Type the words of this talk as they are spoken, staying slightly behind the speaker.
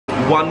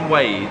One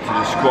way to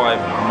describe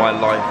my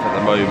life at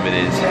the moment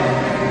is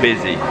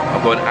busy.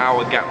 I've got an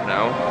hour gap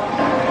now.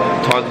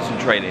 Time for some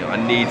training. I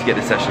need to get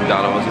the session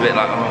done. I was a bit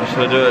like, oh,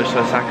 should I do it? Should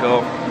I sack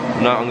off?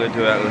 No, I'm going to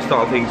do it. I'm going to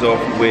start things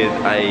off with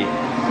a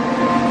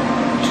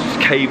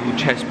cable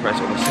chest press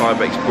on the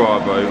Cybex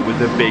Bravo with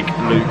the big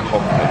Luke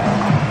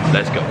Hoffman.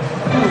 Let's go.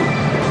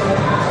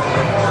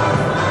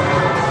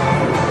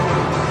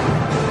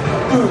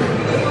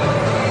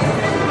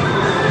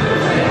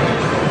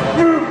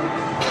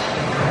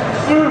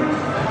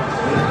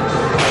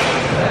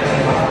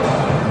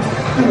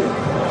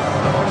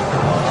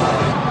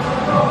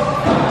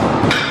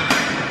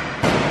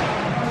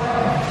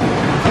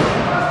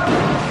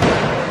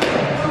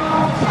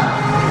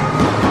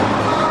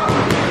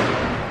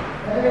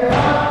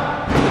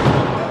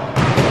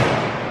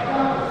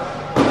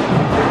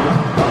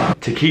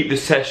 To keep the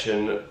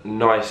session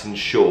nice and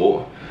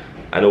short,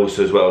 and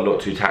also as well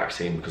not too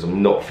taxing because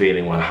I'm not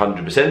feeling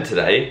 100%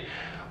 today,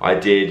 I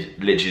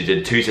literally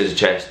did 2 sets of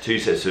chest, 2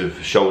 sets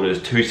of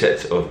shoulders, 2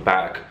 sets of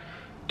back,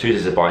 2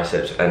 sets of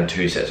biceps and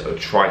 2 sets of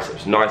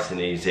triceps. Nice and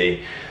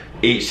easy.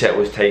 Each set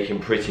was taken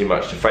pretty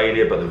much to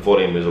failure, but the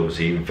volume was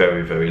obviously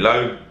very, very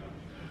low.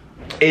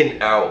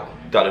 In, out,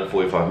 done in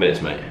 45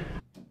 minutes, mate.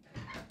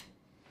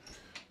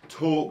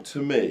 Talk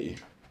to me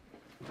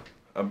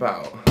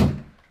about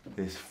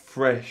this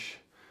fresh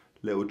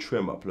little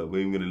trim up. Look,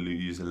 we're going to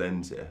use a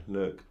lens here.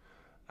 Look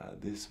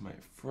at this, mate.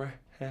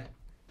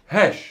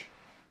 Fresh.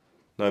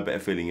 No better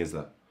feeling is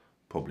that?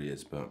 Probably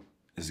is, but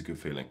it's a good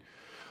feeling.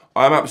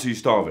 I'm absolutely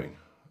starving.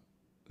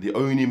 The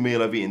only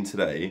meal I've eaten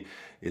today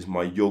is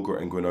my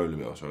yogurt and granola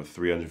meal. So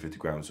 350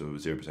 grams of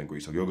 0%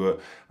 grease of yogurt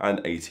and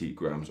 80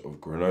 grams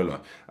of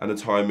granola. And the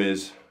time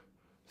is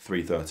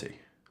 3:30.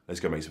 Let's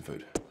go make some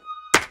food.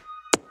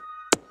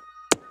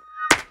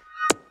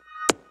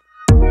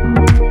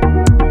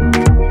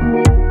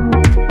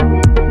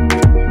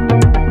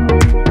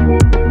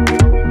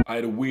 I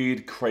had a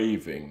weird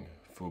craving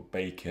for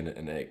bacon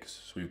and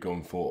eggs, so we've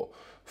gone for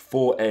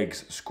 4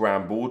 eggs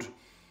scrambled,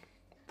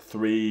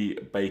 3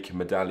 bacon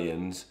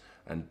medallions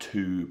and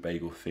 2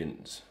 bagel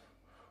thins.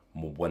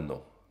 Muy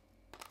bueno.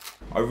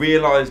 I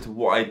realised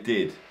what I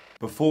did.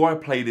 Before I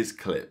play this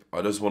clip,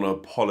 I just want to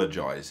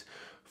apologise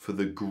for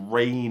the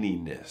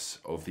graininess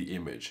of the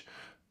image.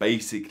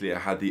 Basically, I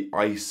had the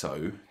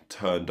ISO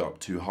turned up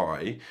too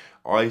high.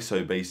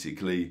 ISO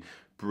basically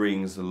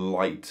brings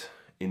light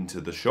into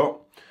the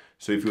shot.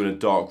 So if you're in a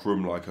dark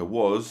room like I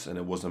was, and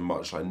there wasn't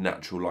much like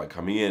natural light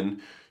coming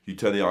in, you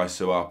turn the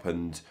ISO up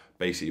and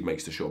basically it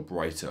makes the shot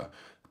brighter.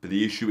 But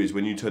the issue is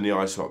when you turn the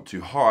ISO up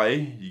too high,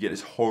 you get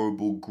this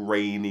horrible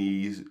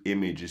grainy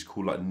image. It's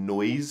called like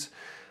noise,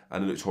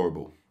 and it looks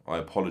horrible. I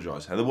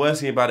apologise. And the worst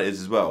thing about it is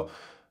as well,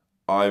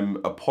 I'm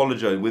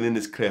apologising, within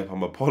this clip,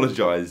 I'm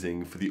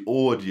apologising for the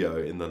audio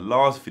in the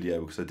last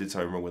video because I did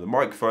something wrong with the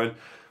microphone.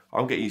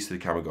 I'm getting used to the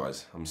camera,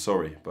 guys. I'm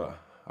sorry, but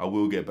I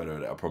will get better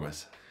at it, I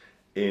promise.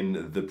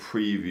 In the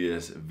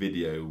previous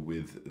video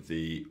with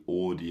the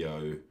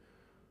audio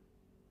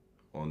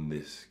on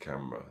this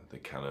camera, the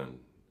Canon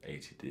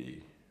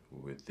 80D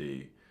with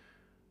the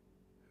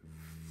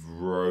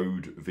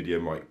Rode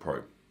VideoMic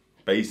Pro.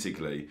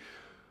 Basically,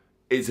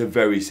 it's a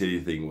very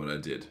silly thing what I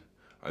did.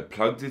 I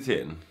plugged it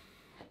in,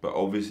 but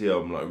obviously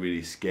I'm like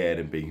really scared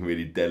and being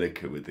really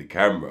delicate with the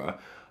camera.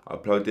 I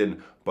plugged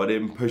in, but I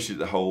didn't push it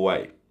the whole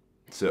way.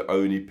 So it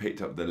only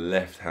picked up the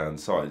left-hand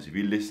side. So if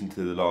you listen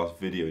to the last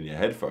video in your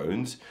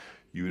headphones,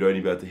 you would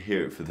only be able to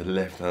hear it for the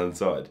left-hand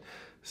side.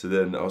 So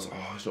then I was like,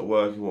 oh, it's not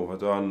working, what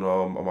have I done?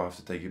 I might have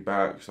to take it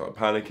back, started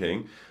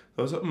panicking.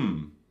 I was like,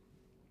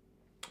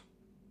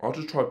 I'll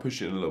just try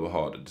pushing it a little bit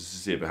harder just to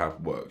see if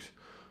it works.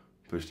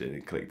 Pushed it in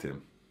and clicked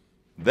in.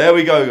 There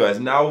we go, guys.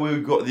 Now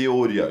we've got the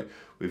audio.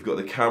 We've got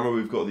the camera,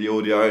 we've got the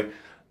audio.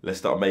 Let's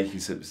start making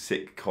some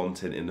sick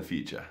content in the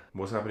future.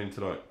 What's happening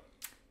tonight?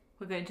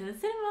 We're going to the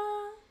cinema.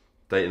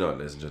 Date night,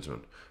 ladies and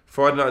gentlemen.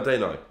 Friday night,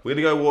 date night. We're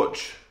gonna go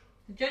watch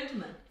The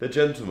Gentleman. The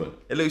Gentleman.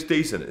 It looks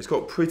decent. It's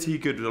got pretty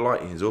good, the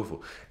lighting is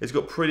awful. It's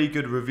got pretty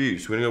good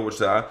reviews. So we're gonna go watch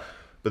that.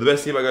 But the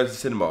best thing about going to the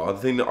cinema, the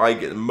thing that I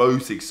get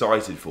most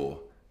excited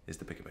for, is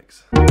the pick and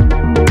mix.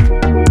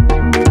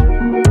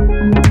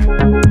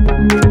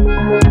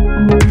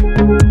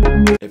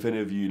 If any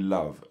of you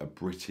love a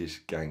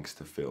British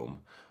gangster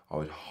film, I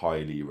would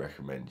highly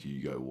recommend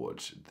you go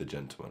watch The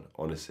Gentleman.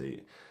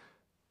 Honestly,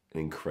 an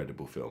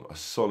incredible film. A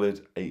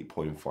solid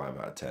 8.5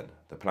 out of 10.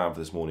 The plan for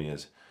this morning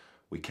is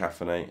we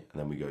caffeinate and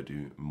then we go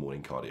do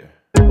morning cardio.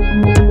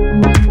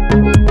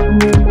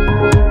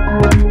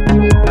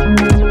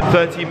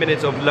 30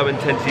 minutes of low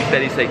intensity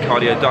steady state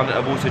cardio done.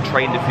 I've also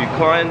trained a few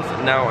clients.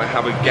 Now I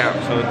have a gap,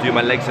 so I'm going to do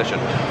my leg session.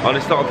 I'm going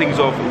to start things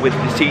off with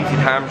the seated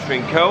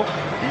hamstring curl.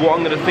 What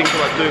I'm going to think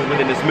about doing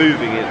within this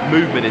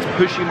movement is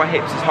pushing my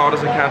hips as hard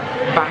as I can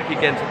back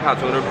against the pad.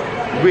 So I'm going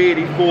to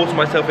really force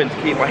myself in to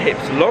keep my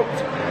hips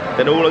locked.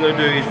 Then all I'm going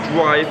to do is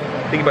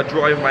think about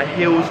driving my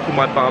heels to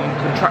my bum,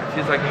 contract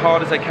it as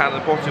hard as I can at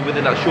the bottom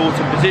within that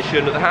shorter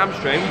position of the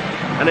hamstring,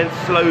 and then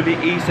slowly,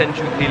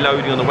 eccentrically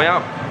loading on the way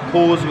up,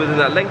 pause within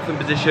that lengthened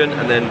position,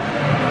 and then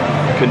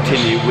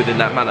continue within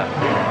that manner.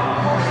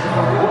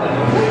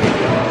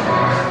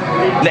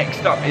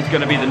 Next up is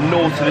going to be the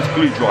Nautilus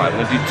glute drive.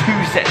 I'm going to do 2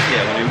 sets here.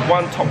 I'm going to do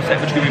one top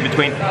set, which is going to be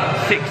between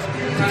 6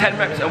 to 10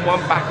 reps, and one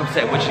backup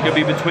set, which is going to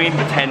be between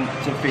 10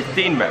 to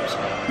 15 reps.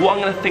 What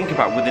I'm going to think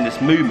about within this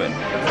movement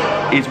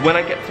is when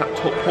I get to that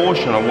top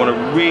portion, I want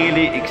to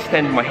really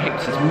extend my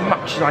hips as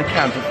much as I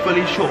can to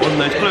fully shorten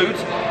those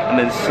glutes, and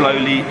then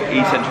slowly,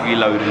 eccentrically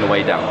load on the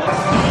way down.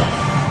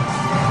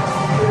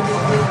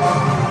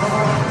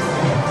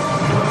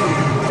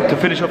 To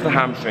finish off the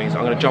hamstrings,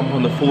 I'm going to jump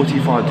on the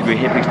 45-degree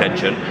hip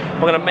extension.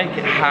 I'm going to make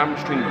it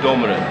hamstring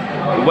dominant.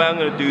 The way I'm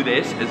going to do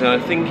this is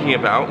I'm going to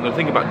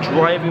think about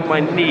driving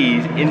my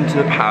knees into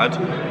the pad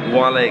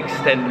while I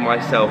extend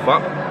myself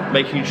up,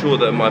 making sure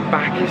that my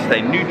back is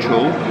staying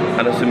neutral,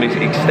 and as I'm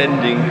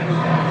extending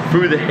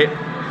through the hip,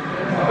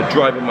 but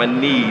driving my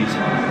knees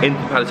into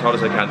the pad as hard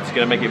as I can. It's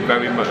going to make it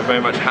very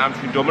much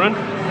hamstring dominant,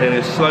 and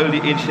then slowly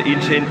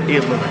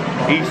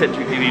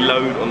eccentrically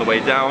load on the way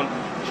down.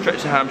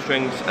 Stretch the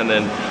hamstrings, and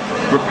then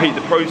repeat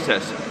the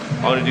process.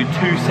 I'm going to do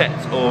 2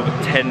 sets of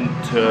 10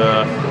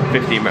 to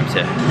 15 reps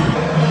here.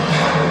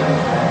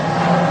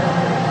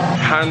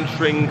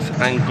 Hamstrings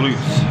and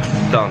glutes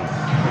done.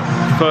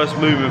 First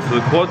movement for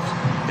the quads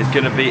is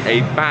going to be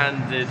a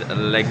banded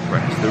leg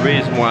press. The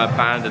reason why I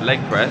banded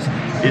leg press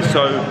is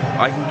so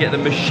I can get the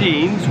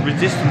machine's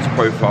resistance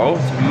profile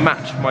to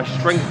match my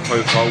strength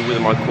profile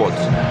with my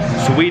quads.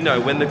 So we know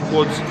when the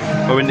quads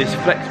are in this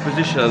flexed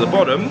position at the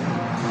bottom,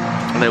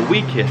 and they're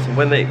weakest, and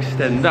when they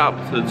extend up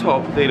to the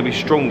top, they're going to be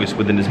strongest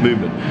within this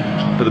movement.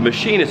 But the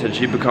machine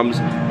essentially becomes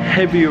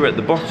heavier at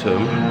the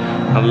bottom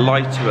and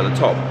lighter at the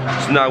top.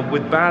 So now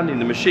with banding,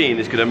 the machine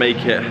is going to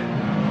make it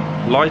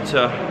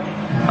lighter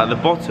at the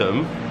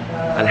bottom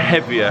and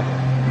heavier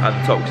at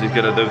the top, because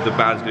the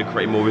band's going to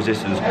create more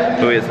resistance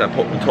when we get to the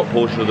top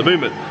portion of the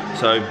movement.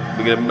 So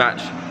we're going to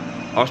match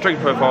our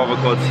strength profile of our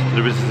quads to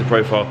the resistance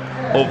profile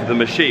of the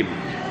machine.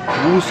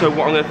 Also,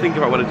 what I'm going to think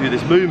about when I do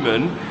this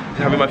movement is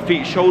having my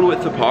feet shoulder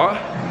width apart,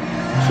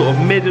 sort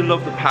of middle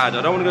of the pad.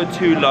 I don't want to go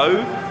too low,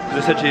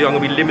 because essentially I'm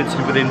going to be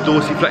limited within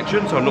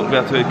dorsiflexion, so I'm not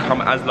going to be able to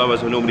come as low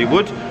as I normally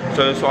would.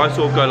 So I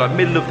sort of go like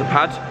middle of the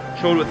pad,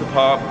 shoulder width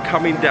apart,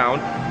 coming down,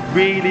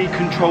 really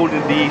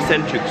controlling the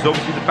eccentric, because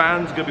obviously the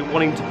band's going to be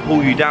wanting to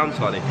pull you down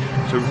slightly.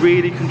 So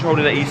really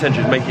controlling that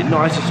eccentric, make it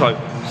nice and slow.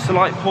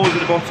 Slight pause at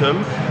the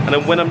bottom, and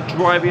then when I'm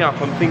driving up,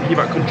 I'm thinking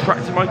about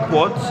contracting my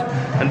quads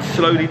and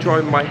slowly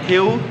driving my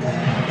heel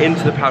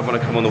into the pad when I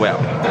come on the way up.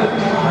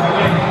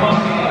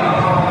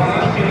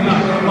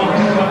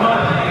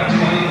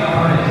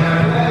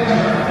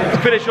 To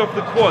finish off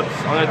the quads,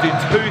 I'm going to do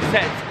 2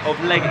 sets of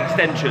leg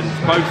extensions,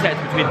 both sets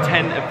between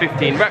 10 and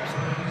 15 reps.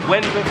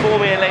 When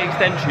performing a leg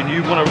extension,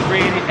 you want to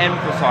really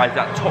emphasize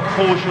that top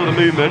portion of the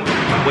movement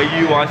where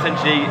you are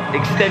essentially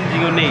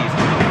extending your knees.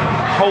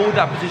 Hold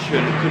that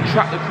position,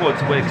 contract the quads,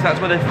 because that's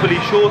where they're fully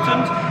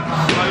shortened.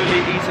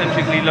 Slowly,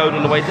 eccentrically load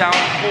on the way down,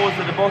 pause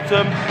at the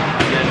bottom,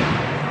 and then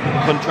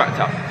contract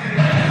up.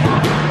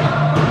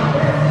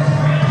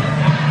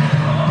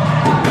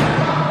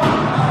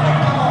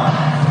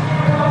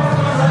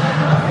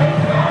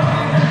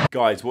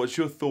 Guys, what's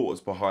your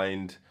thoughts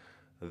behind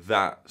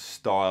that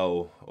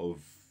style of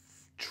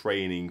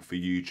training for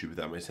YouTube, if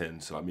that makes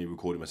sense? Like me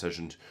recording my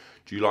sessions.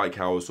 Do you like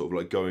how I was sort of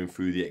like going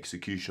through the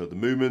execution of the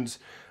movements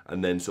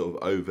and then sort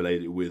of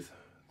overlaid it with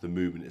the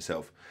movement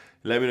itself?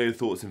 Let me know your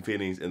thoughts and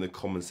feelings in the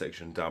comment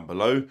section down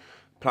below.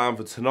 Plan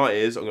for tonight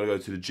is I'm going to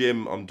go to the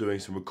gym. I'm doing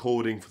some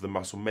recording for the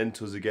Muscle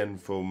Mentors again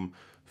from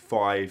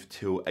 5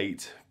 till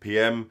 8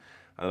 PM.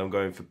 And I'm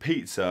going for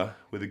pizza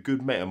with a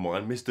good mate of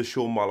mine, Mr.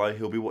 Sean Mullo.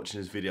 He'll be watching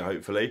this video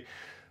hopefully.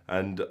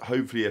 And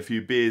hopefully a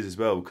few beers as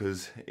well,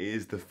 because it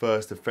is the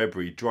 1st of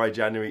February. Dry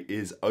January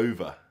is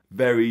over.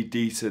 Very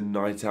decent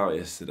night out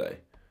yesterday.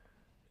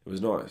 It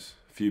was nice.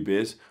 A few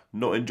beers.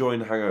 Not enjoying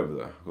the hangover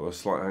though. I've got a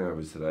slight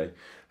hangover today.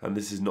 And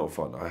this is not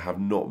fun. I have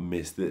not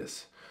missed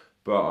this.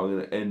 But I'm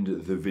going to end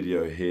the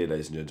video here,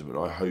 ladies and gentlemen.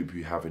 I hope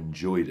you have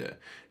enjoyed it.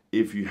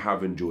 If you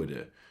have enjoyed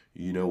it,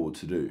 you know what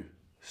to do.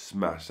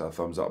 Smash that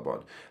thumbs up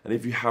button. And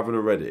if you haven't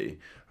already,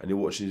 and you're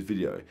watching this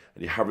video,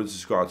 and you haven't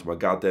subscribed to my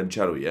goddamn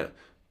channel yet,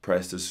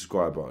 press the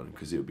subscribe button,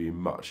 because it would be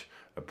much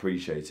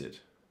appreciated.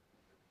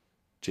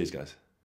 Cheers, guys.